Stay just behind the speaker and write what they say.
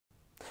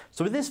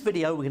So in this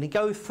video, we're going to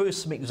go through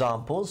some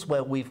examples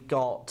where we've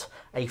got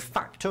a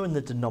factor in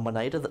the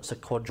denominator that's a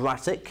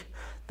quadratic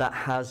that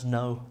has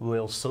no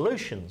real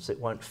solutions. It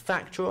won't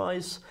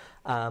factorise,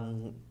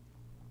 so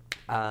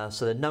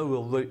there are no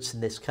real roots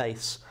in this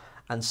case,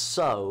 and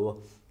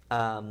so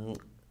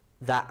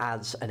that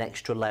adds an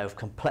extra layer of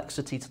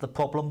complexity to the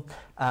problem.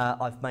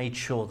 I've made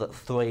sure that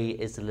 3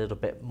 is a little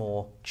bit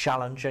more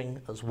challenging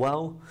as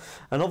well.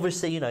 And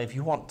obviously, you know, if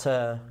you want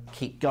to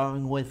keep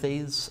going with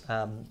these,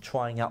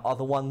 trying out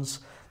other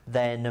ones,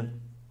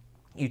 then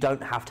you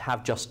don't have to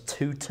have just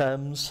 2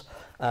 terms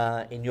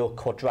in your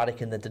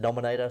quadratic in the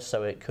denominator.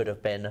 So it could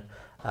have been,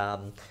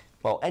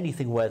 well,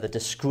 anything where the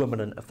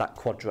discriminant of that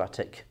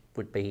quadratic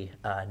would be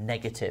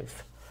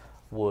negative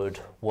would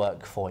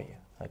work for you,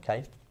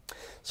 okay?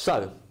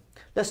 So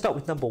let's start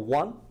with number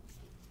 1.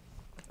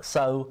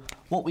 So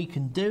what we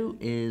can do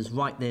is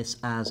write this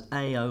as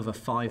a over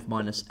 5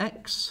 minus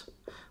x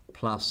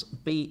plus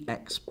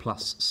bx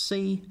plus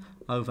c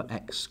over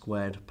x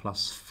squared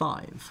plus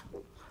 5.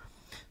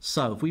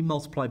 So if we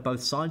multiply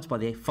both sides by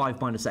the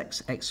 5 minus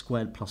x, x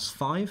squared plus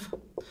 5,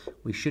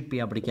 we should be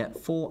able to get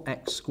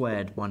 4x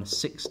squared minus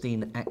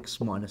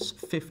 16x minus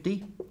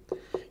 50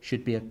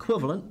 should be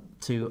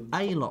equivalent to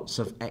a lots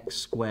of x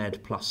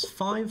squared plus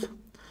 5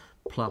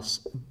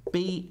 plus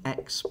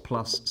bx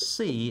plus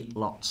c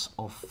lots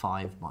of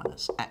 5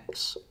 minus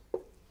x.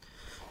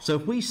 So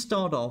if we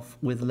start off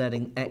with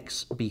letting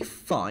x be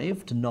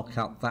 5 to knock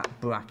out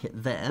that bracket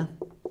there,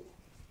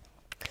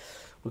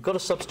 we've got to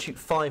substitute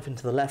 5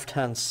 into the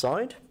left-hand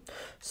side.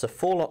 So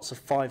 4 lots of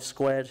 5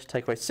 squared,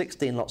 take away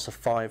 16 lots of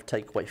 5,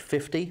 take away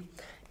 50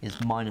 is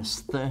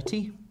minus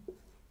 30.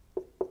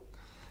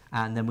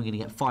 And then we're going to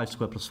get 5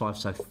 squared plus 5,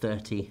 so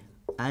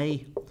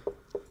 30a.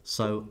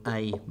 So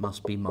a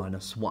must be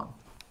minus 1.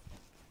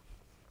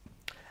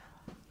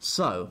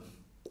 So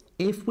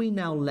if we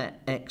now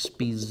let x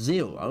be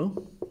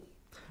 0,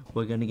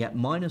 we're going to get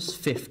minus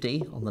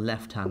 50 on the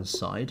left-hand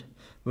side.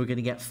 We're going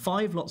to get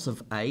 5 lots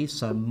of a,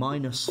 so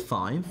minus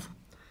 5.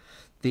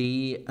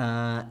 The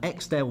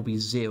x there will be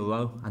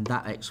 0, and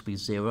that x will be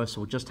 0,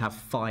 so we'll just have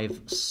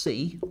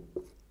 5c.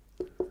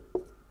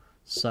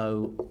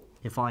 So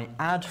if I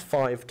add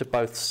 5 to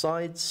both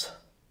sides,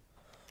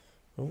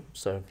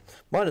 so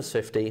minus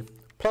 50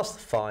 plus the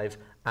 5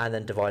 and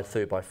then divide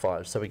through by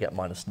 5, so we get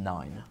minus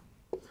 9.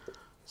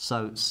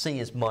 So c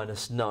is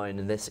minus 9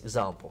 in this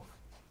example.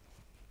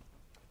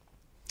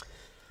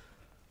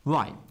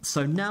 Right,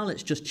 so now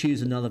let's just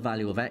choose another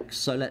value of x.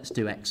 So let's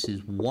do x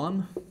is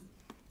 1.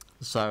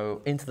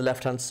 So into the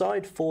left hand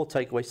side, 4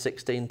 take away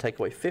 16 take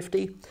away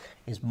 50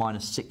 is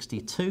minus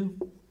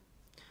 62.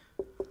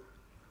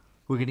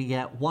 We're going to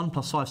get 1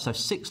 plus 5, so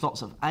 6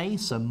 lots of a,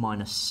 so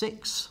minus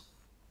 6.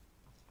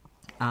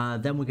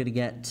 Then we're going to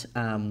get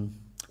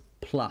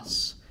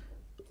plus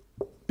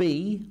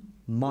b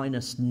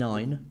minus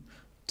 9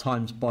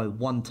 times by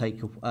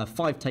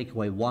 5 take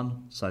away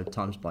 1, so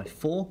times by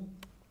 4.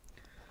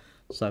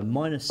 So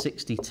minus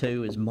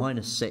 62 is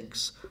minus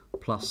 6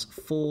 plus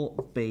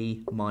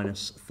 4b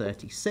minus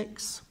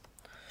 36.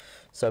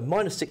 So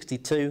minus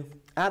 62,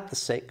 add the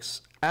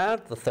 6,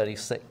 add the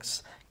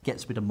 36,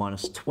 gets me to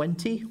minus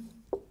 20.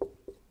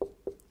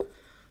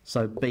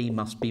 So b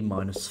must be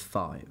minus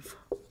 5.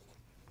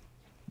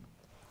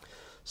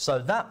 So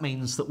that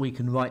means that we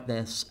can write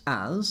this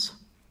as,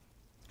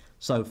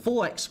 so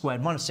 4x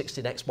squared minus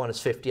 16x minus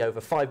 50 over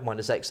 5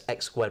 minus x,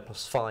 x squared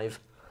plus 5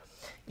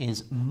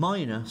 is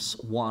minus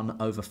 1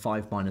 over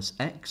 5 minus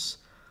x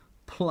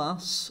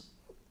plus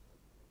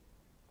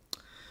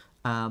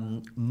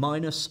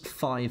minus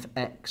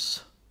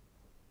 5x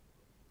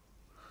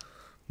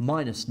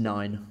minus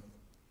 9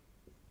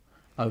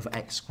 over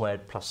x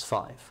squared plus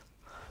 5.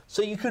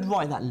 So you could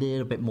write that a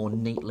little bit more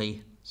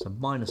neatly. So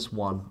minus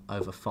 1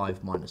 over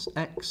 5 minus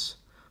x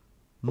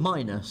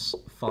minus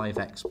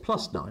 5x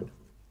plus 9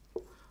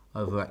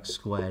 over x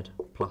squared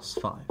plus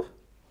 5.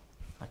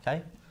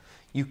 Okay?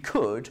 You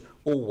could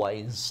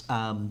always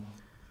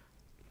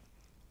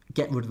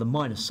get rid of the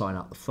minus sign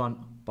out the front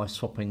by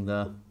swapping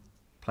the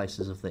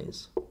places of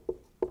these.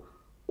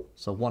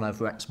 So 1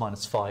 over x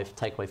minus 5,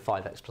 take away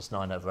 5x plus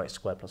 9 over x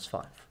squared plus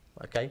 5.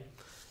 Okay?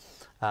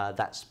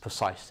 That's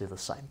precisely the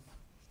same.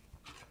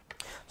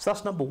 So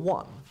that's number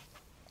 1.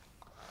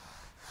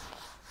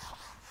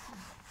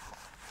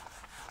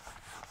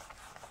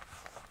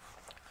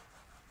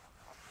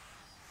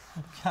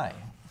 Okay,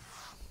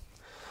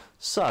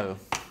 so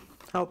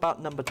how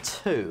about number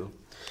 2?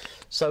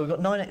 So we've got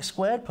 9x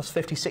squared plus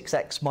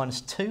 56x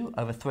minus 2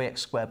 over 3x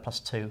squared plus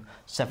 2,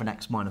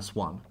 7x minus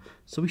 1.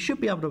 So we should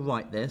be able to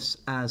write this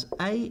as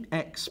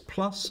ax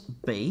plus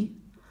b.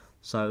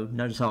 So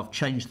notice how I've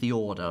changed the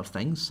order of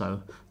things,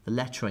 so the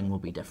lettering will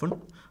be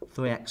different.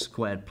 3x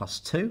squared plus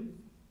 2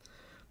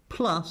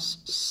 plus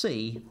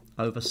c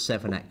over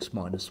 7x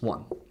minus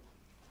 1.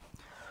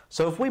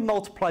 So if we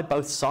multiply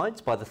both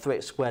sides by the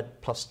 3x squared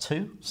plus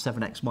 2,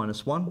 7x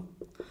minus 1,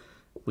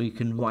 we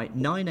can write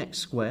 9x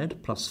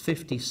squared plus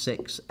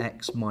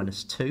 56x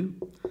minus 2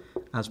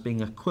 as being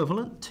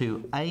equivalent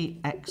to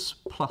ax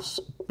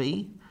plus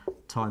b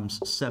times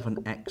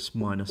 7x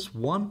minus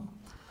 1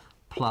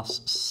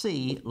 plus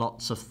c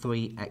lots of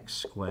 3x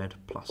squared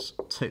plus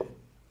 2.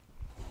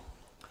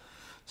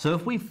 So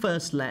if we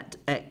first let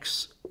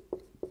x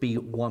be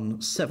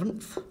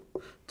 1/7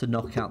 to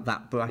knock out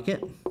that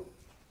bracket,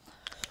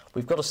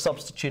 we've got to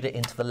substitute it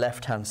into the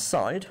left-hand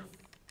side.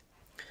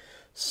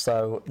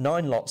 So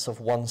 9 lots of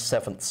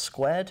 1/7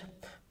 squared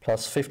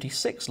plus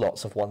 56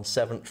 lots of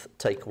 1/7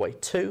 take away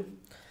 2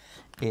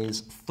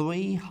 is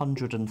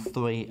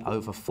 303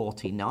 over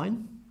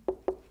 49.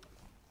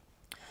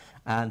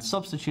 And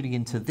substituting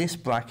into this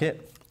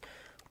bracket,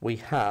 we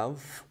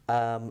have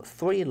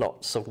 3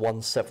 lots of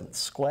 1/7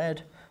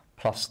 squared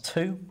plus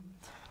 2,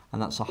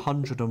 and that's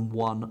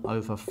 101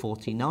 over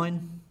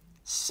 49,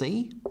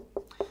 c,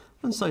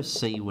 and so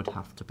c would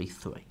have to be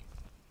 3.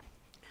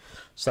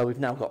 So we've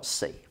now got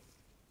c.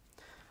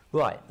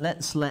 Right,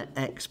 let's let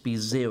x be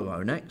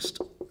 0 next.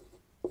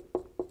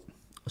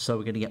 So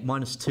we're going to get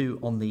minus 2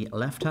 on the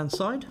left-hand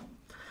side.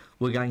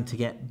 We're going to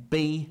get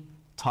b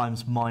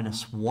times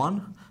minus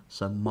 1,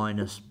 so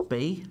minus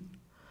b.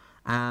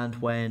 And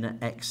when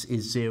x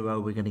is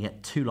 0, we're going to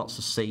get 2 lots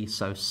of c,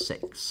 so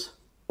 6.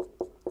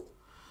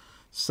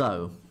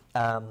 So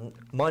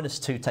minus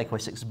 2 take away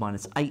 6 is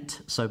minus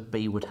 8, so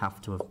b would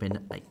have to have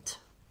been 8.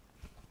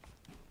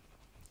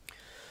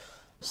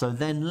 So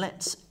then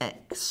let's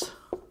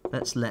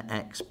let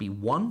x be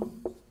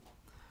 1.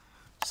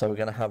 So we're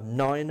going to have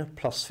 9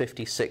 plus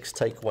 56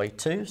 take away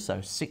 2, so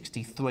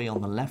 63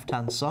 on the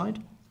left-hand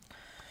side.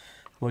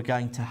 We're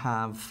going to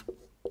have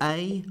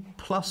a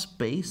plus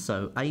b,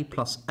 so a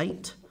plus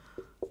 8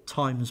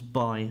 times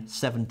by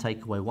 7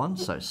 take away 1,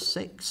 so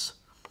 6,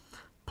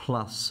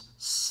 plus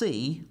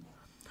c,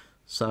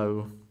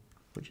 so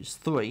which is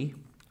 3,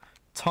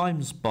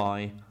 times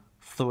by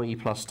 3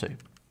 plus 2,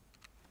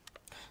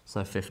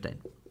 so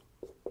 15.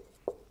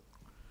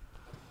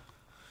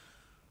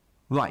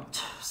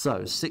 Right,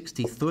 so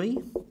 63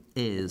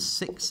 is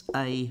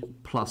 6a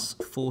plus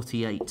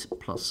 48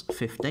 plus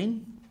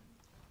 15.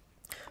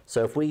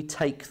 So if we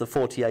take the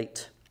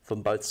 48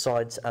 from both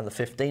sides and the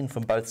 15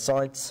 from both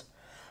sides,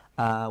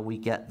 we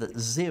get that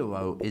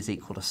 0 is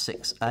equal to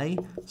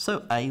 6a,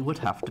 so a would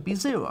have to be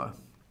 0.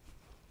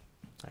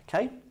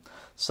 Okay,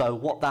 so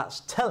what that's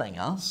telling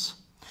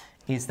us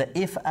is that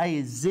if a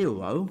is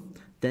 0,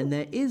 then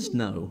there is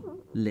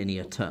no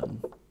linear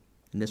term.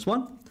 In this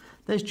one,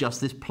 there's just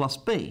this plus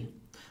b.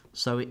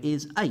 So it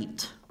is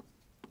 8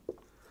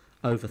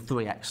 over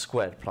 3x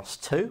squared plus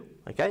 2.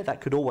 Okay,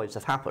 that could always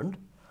have happened.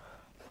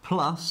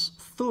 Plus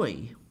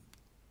 3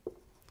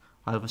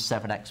 over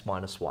 7x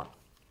minus 1.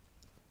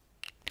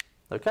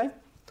 Okay,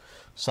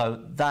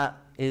 so that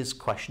is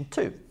question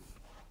 2.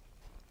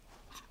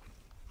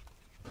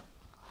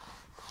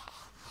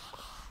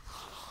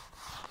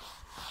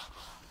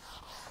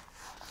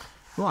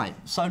 Right,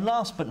 so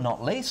last but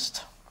not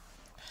least,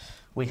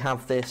 we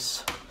have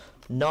this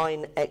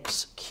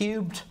 9x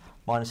cubed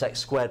minus x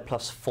squared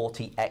plus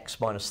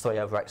 40x minus 3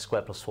 over x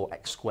squared plus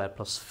 4x squared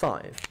plus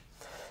 5.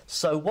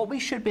 So what we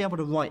should be able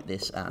to write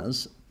this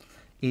as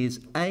is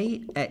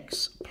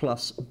ax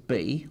plus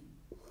b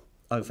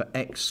over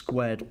x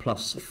squared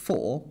plus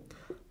 4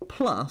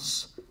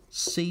 plus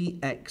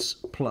cx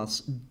plus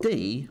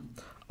d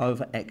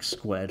over x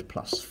squared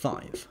plus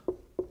 5.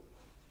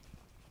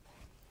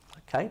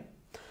 Okay,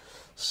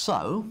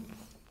 so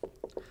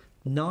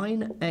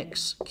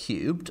 9x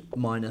cubed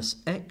minus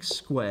x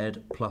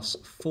squared plus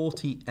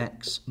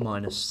 40x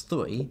minus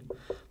 3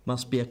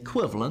 must be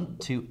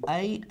equivalent to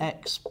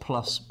ax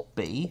plus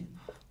b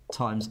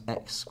times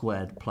x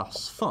squared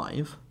plus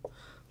 5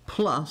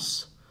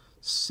 plus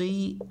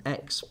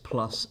cx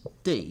plus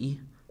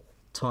d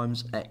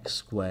times x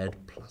squared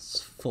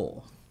plus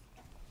 4.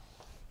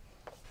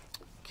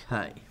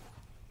 Okay.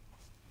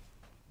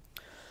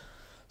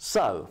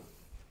 So,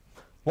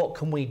 what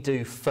can we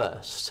do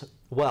first?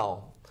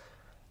 Well,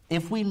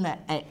 if we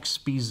let x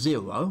be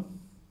 0,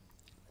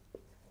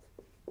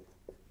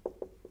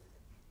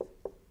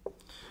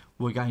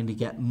 we're going to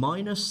get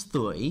minus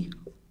 3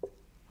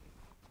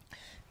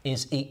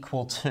 is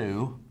equal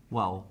to,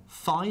 well,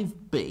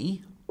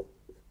 5b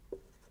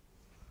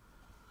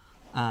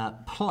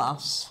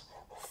plus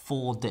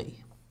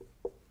 4d.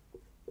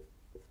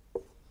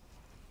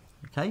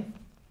 Okay?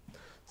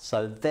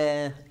 So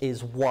there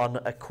is one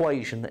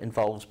equation that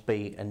involves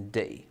b and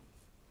d.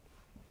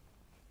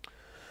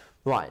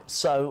 Right,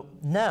 so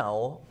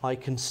now I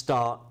can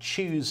start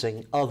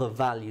choosing other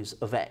values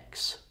of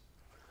x.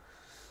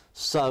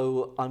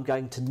 So I'm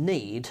going to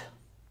need,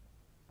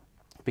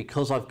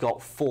 because I've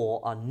got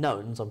 4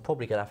 unknowns, I'm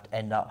probably going to have to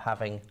end up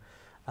having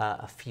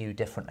a few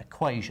different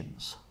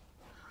equations.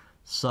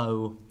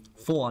 So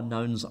 4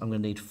 unknowns, I'm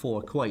going to need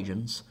 4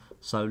 equations.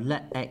 So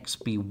let x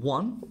be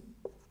 1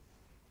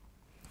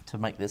 to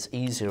make this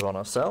easier on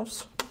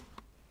ourselves.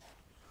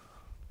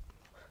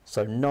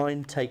 So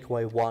 9 take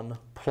away 1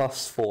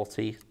 plus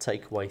 40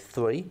 take away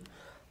 3.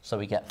 So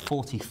we get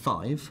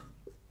 45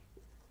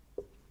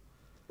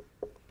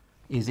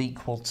 is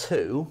equal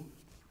to,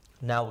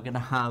 now we're going to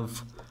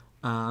have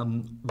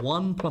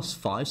 1 plus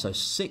 5, so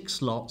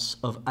 6 lots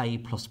of A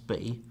plus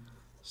B.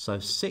 So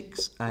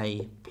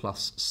 6A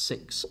plus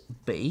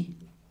 6B.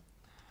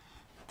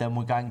 Then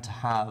we're going to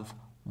have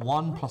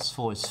 1 plus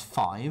 4 is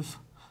 5,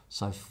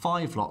 so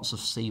 5 lots of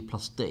C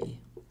plus D.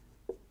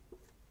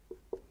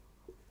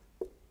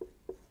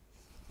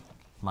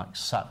 Like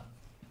so.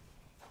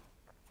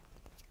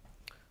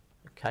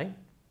 Okay.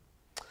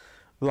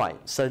 Right,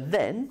 so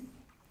then,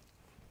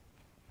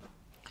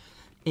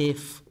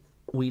 if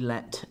we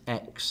let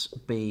x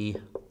be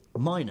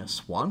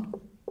minus 1,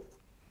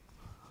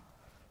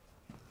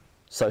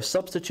 so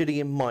substituting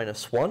in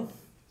minus 1,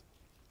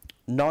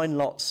 9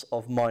 lots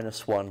of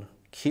minus 1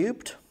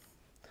 cubed,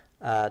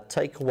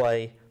 take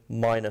away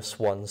minus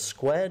 1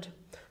 squared,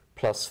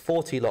 plus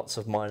 40 lots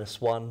of minus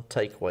 1,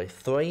 take away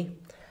 3,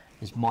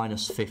 is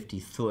minus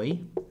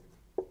 53.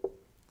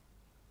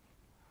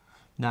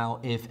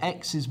 Now, if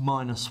x is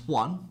minus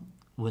 1,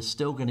 we're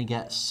still going to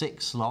get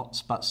 6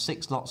 lots, but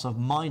 6 lots of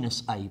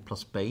minus a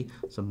plus b,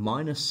 so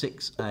minus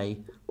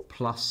 6a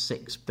plus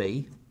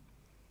 6b.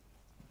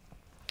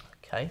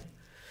 Okay.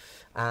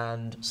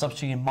 And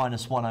substituting in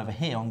minus 1 over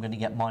here, I'm going to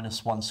get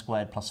minus 1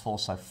 squared plus 4,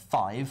 so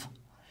 5,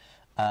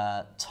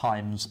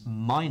 times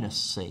minus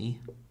c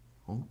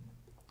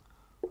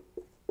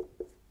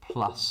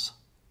plus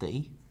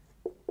d.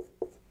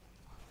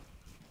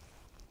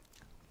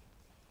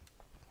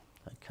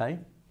 Okay.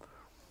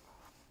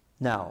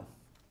 Now,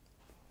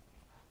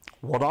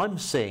 what I'm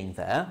seeing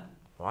there,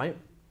 right,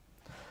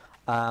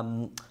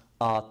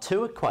 are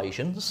two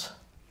equations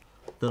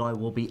that I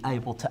will be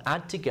able to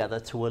add together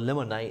to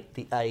eliminate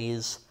the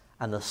A's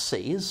and the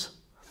C's.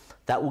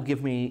 That will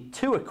give me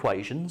two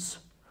equations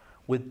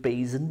with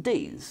B's and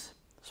D's.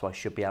 So I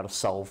should be able to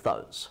solve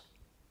those.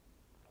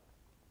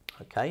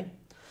 Okay,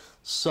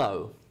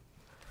 so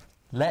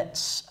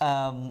let's,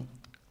 but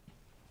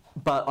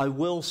I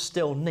will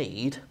still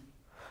need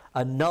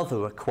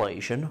another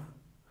equation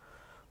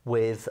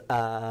with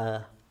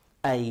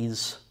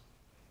A's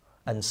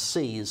and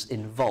C's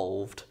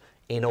involved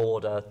in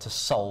order to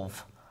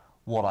solve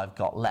what I've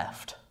got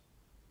left,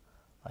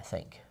 I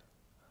think.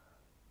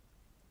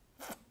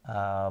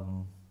 Yeah,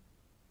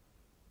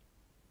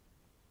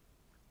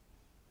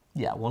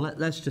 well,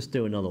 let's just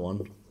do another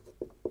one,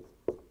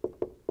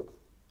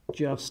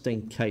 just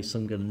in case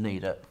I'm going to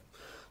need it.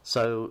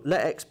 So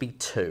let x be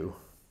 2.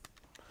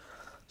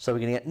 So we're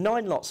going to get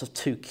 9 lots of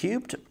 2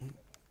 cubed,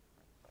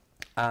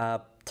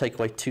 take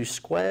away 2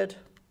 squared,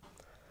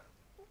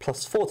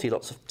 plus 40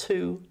 lots of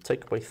 2,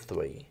 take away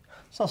 3.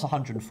 So that's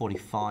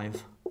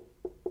 145.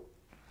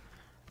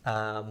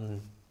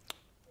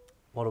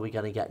 What are we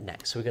going to get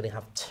next? So we're going to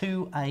have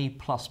 2a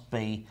plus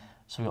b,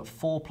 so we've got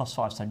 4 plus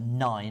 5, so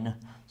 9.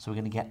 So we're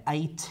going to get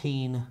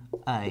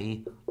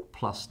 18a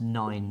plus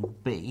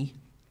 9b,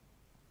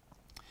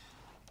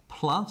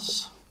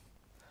 plus,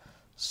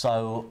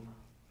 so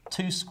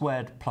 2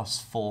 squared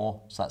plus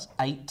 4, so that's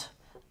 8.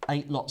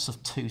 8 lots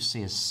of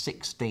 2c is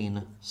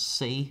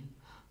 16c,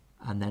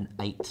 and then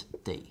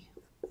 8d.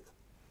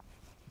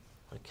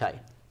 Okay.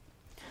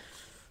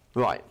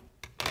 Right.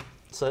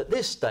 So at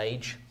this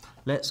stage,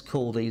 let's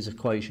call these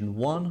equation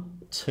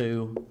 1,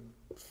 2,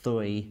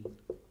 3,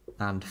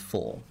 and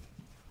 4.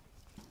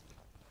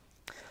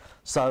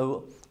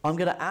 So I'm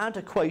going to add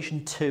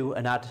equation 2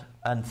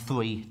 and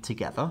 3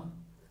 together.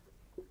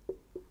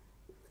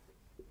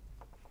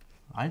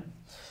 Right.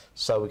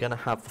 So we're going to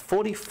have the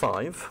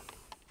 45,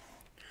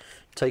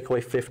 take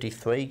away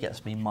 53,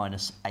 gets me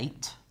minus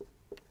 8.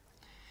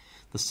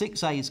 The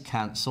 6a's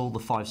cancel, the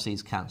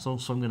 5c's cancel,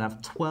 so I'm going to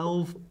have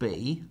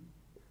 12b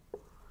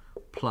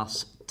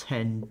plus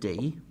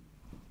 10d.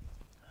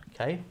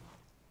 Okay.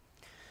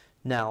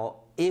 Now,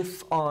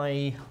 if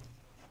I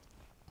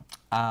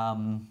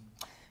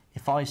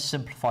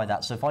simplify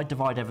that, so if I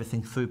divide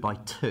everything through by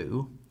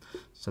 2,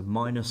 so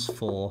minus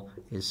 4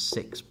 is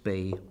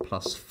 6b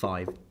plus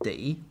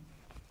 5d.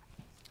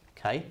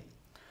 Okay.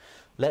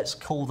 Let's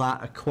call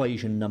that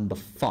equation number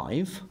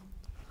 5.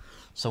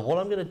 So what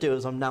I'm going to do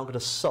is I'm now going to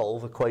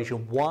solve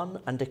equation 1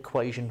 and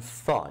equation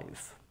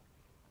 5.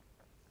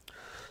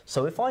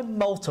 So if I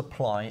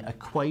multiply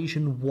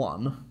equation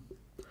 1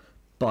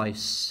 by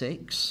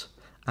 6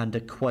 and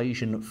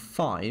equation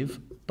 5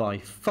 by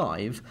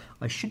 5,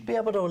 I should be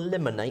able to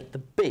eliminate the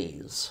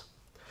b's.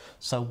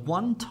 So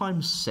 1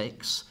 times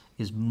 6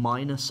 is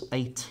minus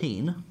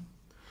 18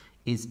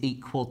 is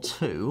equal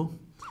to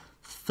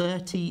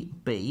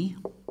 30b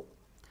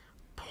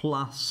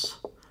plus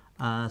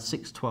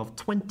 6, 12,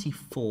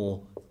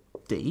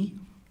 24d.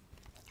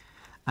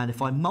 And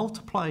if I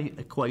multiply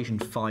equation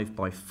 5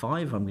 by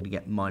 5, I'm going to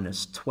get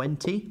minus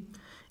 20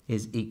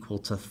 is equal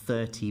to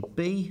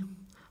 30b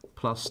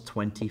plus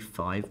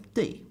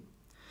 25d.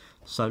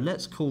 So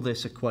let's call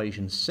this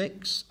equation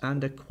 6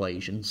 and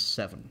equation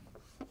 7.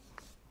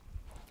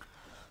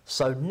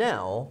 So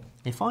now,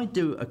 if I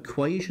do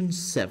equation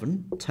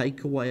 7,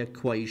 take away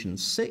equation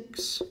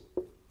 6,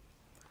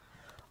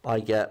 I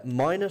get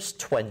minus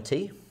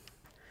 20,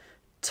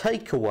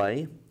 take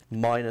away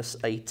minus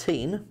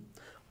 18,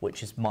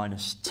 which is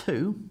minus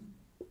 2,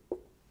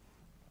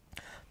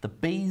 The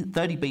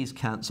 30b's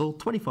cancel,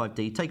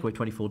 25d, take away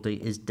 24d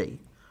is d.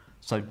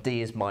 So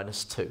d is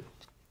minus 2.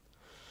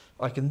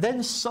 I can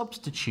then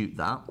substitute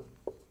that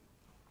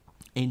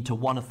into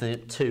one of the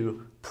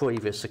two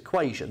previous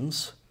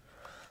equations.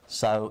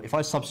 So if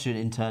I substitute it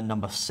into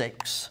number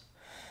 6,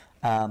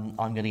 I'm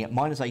going to get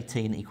minus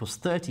 18 equals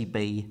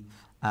 30b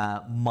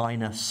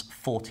minus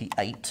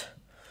 48.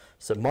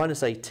 So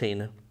minus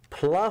 18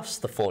 plus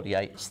the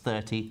 48 is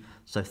 30.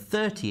 So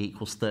 30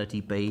 equals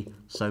 30b,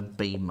 so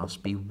b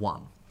must be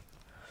 1.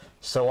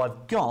 So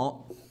I've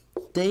got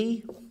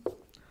d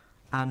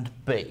and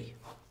b.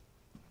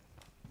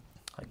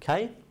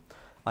 Okay,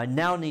 I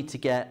now need to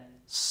get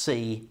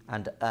c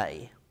and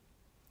a.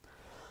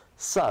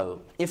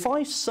 So if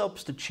I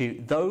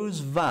substitute those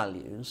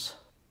values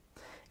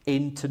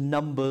into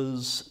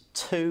numbers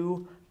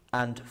 2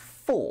 and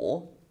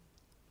 4,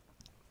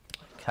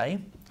 okay,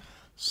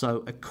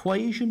 so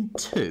equation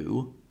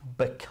 2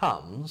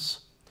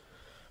 becomes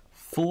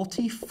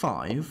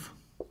 45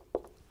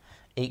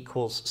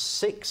 equals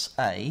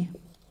 6a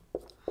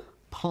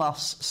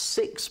plus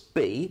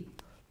 6b,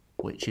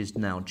 which is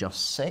now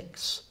just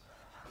 6,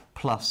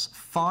 plus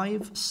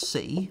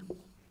 5c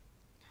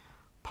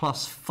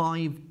plus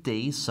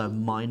 5d, so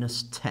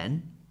minus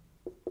 10.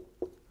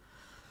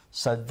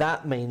 So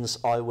that means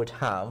I would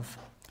have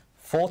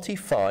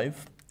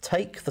 45,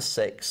 take the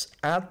 6,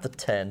 add the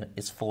 10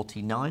 is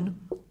 49,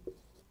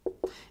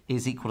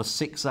 is equal to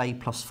 6a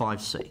plus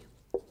 5c.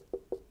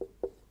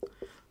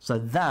 So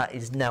that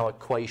is now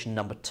equation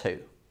number 2.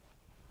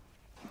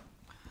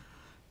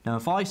 Now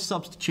if I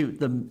substitute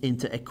them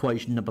into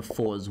equation number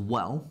 4 as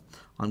well,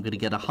 I'm going to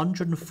get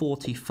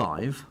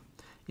 145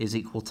 is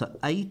equal to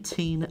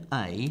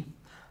 18a,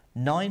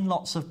 9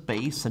 lots of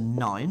b, so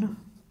 9,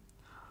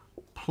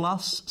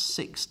 plus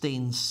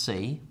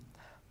 16c,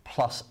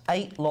 plus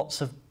 8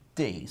 lots of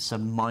d, so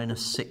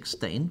minus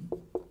 16.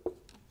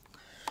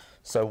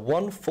 So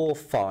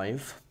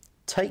 145,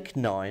 take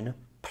 9,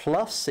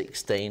 plus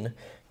 16,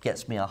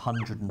 gets me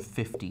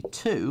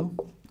 152,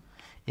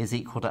 is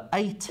equal to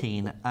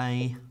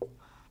 18a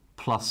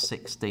plus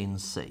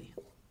 16c.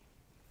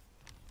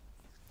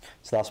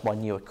 So that's my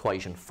new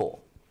equation 4.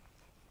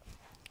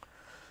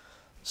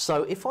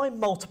 So if I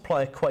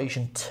multiply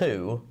equation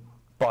 2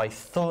 by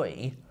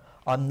 3,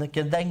 I'm then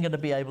going to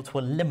be able to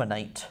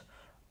eliminate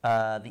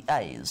the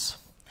a's.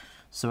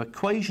 So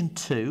equation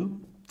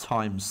 2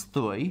 times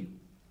 3,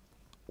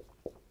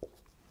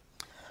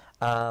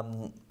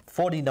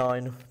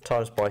 49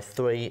 times by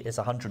 3 is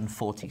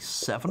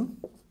 147,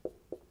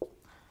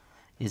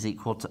 is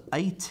equal to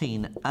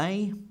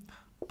 18a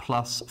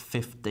plus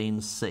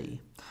 15c.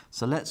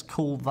 So let's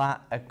call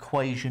that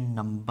equation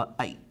number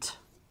 8.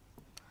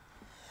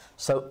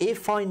 So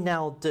if I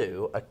now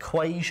do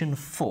equation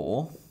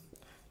 4,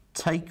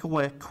 take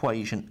away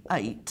equation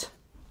 8,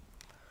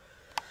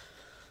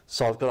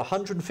 so I've got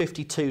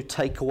 152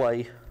 take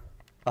away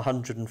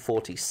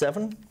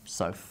 147,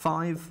 so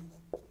 5.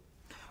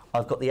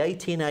 I've got the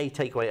 18a,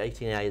 take away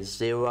 18a is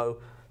 0.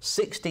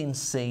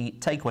 16c,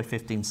 take away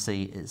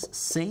 15c is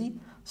c,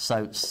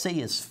 so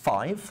c is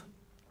 5.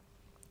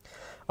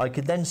 I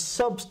could then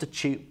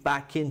substitute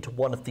back into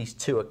one of these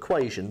two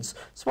equations.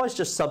 So I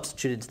just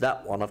substitute into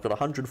that one. I've got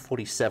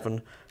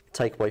 147,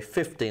 take away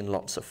 15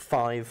 lots of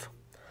 5.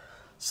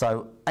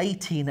 So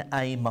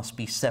 18a must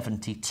be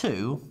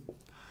 72.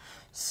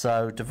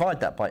 So divide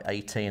that by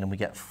 18 and we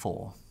get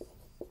 4.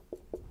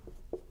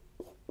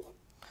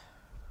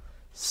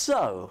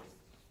 So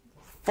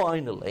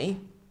finally,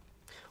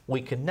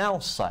 we can now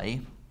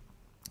say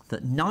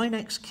that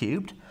 9x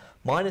cubed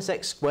minus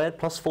x squared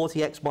plus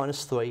 40x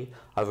minus 3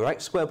 over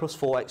x squared plus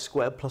 4x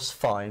squared plus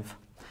 5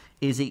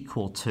 is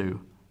equal to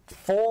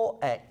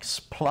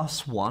 4x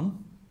plus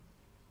 1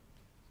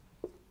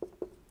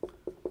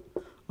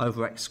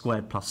 over x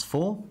squared plus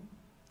 4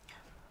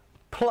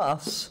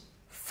 plus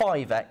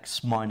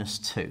 5x minus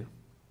 2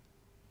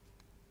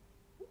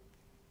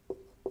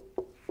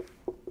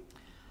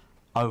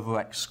 over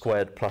x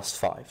squared plus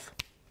 5.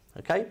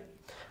 Okay?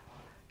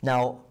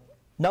 Now,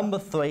 number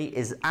 3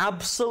 is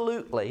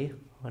absolutely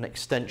an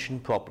extension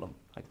problem.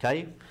 Okay?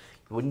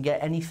 You wouldn't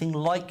get anything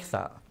like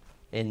that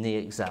in the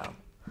exam.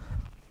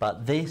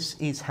 But this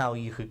is how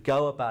you could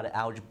go about it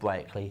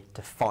algebraically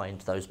to find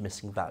those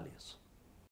missing values.